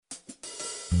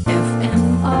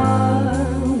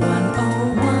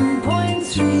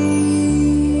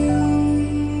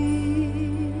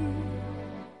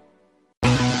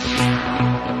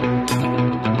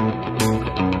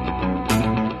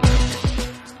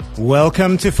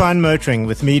Welcome to Fine Motoring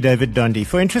with me, David Dondi.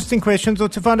 For interesting questions or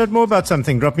to find out more about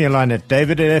something, drop me a line at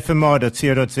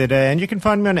david@fmr.co.za, and you can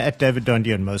find me on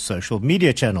 @daviddondi on most social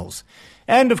media channels.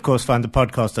 And, of course, find the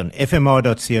podcast on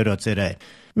fmr.co.za.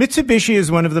 Mitsubishi is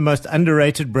one of the most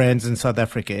underrated brands in South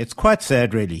Africa. It's quite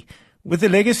sad, really. With the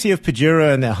legacy of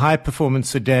Pajero and their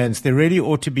high-performance sedans, there really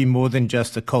ought to be more than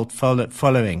just a cult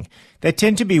following. They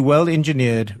tend to be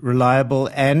well-engineered, reliable,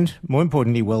 and, more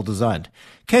importantly, well-designed.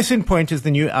 Case in point is the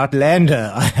new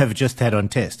Outlander I have just had on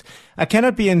test. I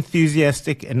cannot be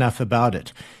enthusiastic enough about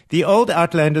it. The old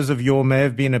Outlanders of yore may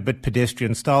have been a bit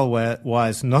pedestrian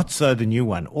style-wise, not so the new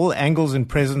one. All angles and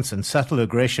presence and subtle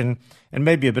aggression, and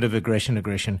maybe a bit of aggression.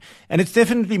 And it's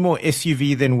definitely more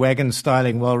SUV than wagon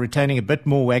styling, while retaining a bit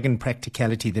more wagon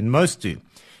practicality than most do.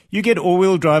 You get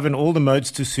all-wheel drive in all the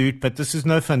modes to suit, but this is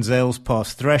no Van Zyle's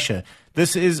past Thrasher.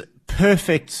 This is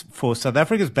perfect for South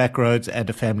Africa's back roads and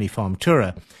a family farm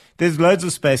tourer. There's loads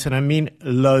of space, and I mean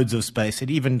loads of space. It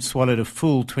even swallowed a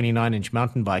full 29-inch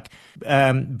mountain bike.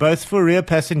 Both for rear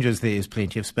passengers there is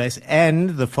plenty of space,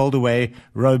 and the fold-away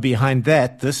row behind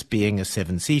that, this being a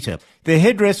 7-seater. The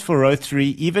headrests for row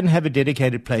 3 even have a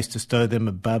dedicated place to stow them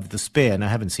above the spare, and I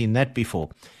haven't seen that before.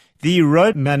 The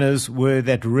road manners were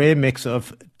that rare mix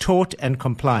of taut and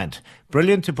compliant.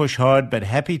 Brilliant to push hard, but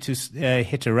happy to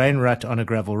hit a rain rut on a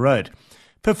gravel road.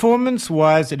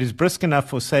 Performance-wise, it is brisk enough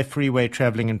for safe freeway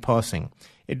traveling and passing.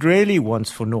 It really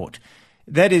wants for naught.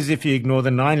 That is, if you ignore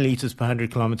the 9 litres per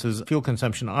 100 kilometres fuel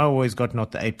consumption I always got,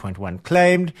 not the 8.1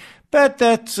 claimed, but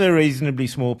that's a reasonably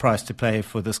small price to pay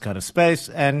for this kind of space,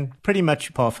 and pretty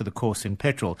much par for the course in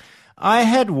petrol. I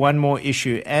had one more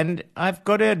issue, and I've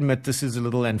got to admit this is a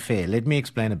little unfair. Let me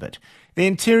explain a bit. The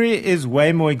interior is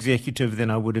way more executive than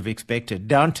I would have expected,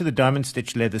 down to the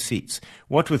diamond-stitched leather seats.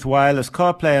 What with wireless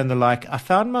CarPlay and the like, I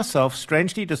found myself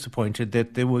strangely disappointed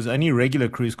that there was only regular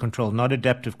cruise control, not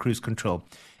adaptive cruise control,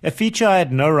 a feature I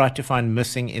had no right to find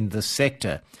missing in this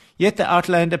sector. Yet the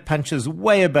Outlander punches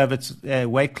way above its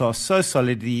weight class so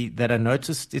solidly that I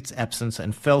noticed its absence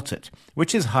and felt it,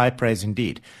 which is high praise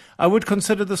indeed. I would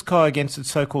consider this car against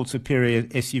its so-called superior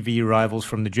SUV rivals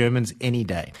from the Germans any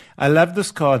day. I love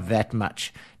this car that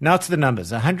much. Now to the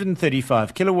numbers.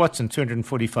 135 kilowatts and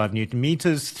 245 newton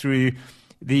meters through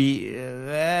the,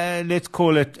 let's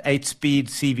call it 8-speed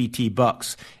CVT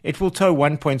box. It will tow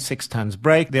 1.6 tons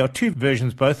brake. There are two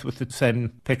versions, both with the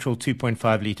same petrol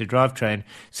 2.5-litre drivetrain.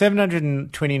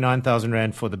 729,000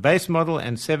 Rand for the base model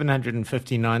and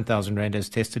 759,000 Rand as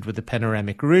tested with the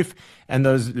panoramic roof and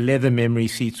those leather memory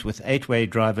seats with 8-way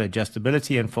driver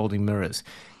adjustability and folding mirrors.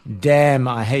 Damn,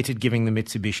 I hated giving the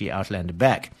Mitsubishi Outlander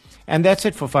back. And that's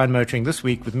it for Fine Motoring this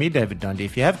week with me, David Dondi.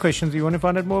 If you have questions or you want to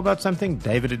find out more about something,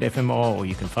 David@FMR, or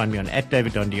you can find me on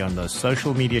 @DavidDondi on those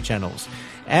social media channels.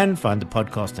 And find the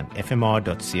podcast on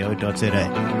fmr.co.za.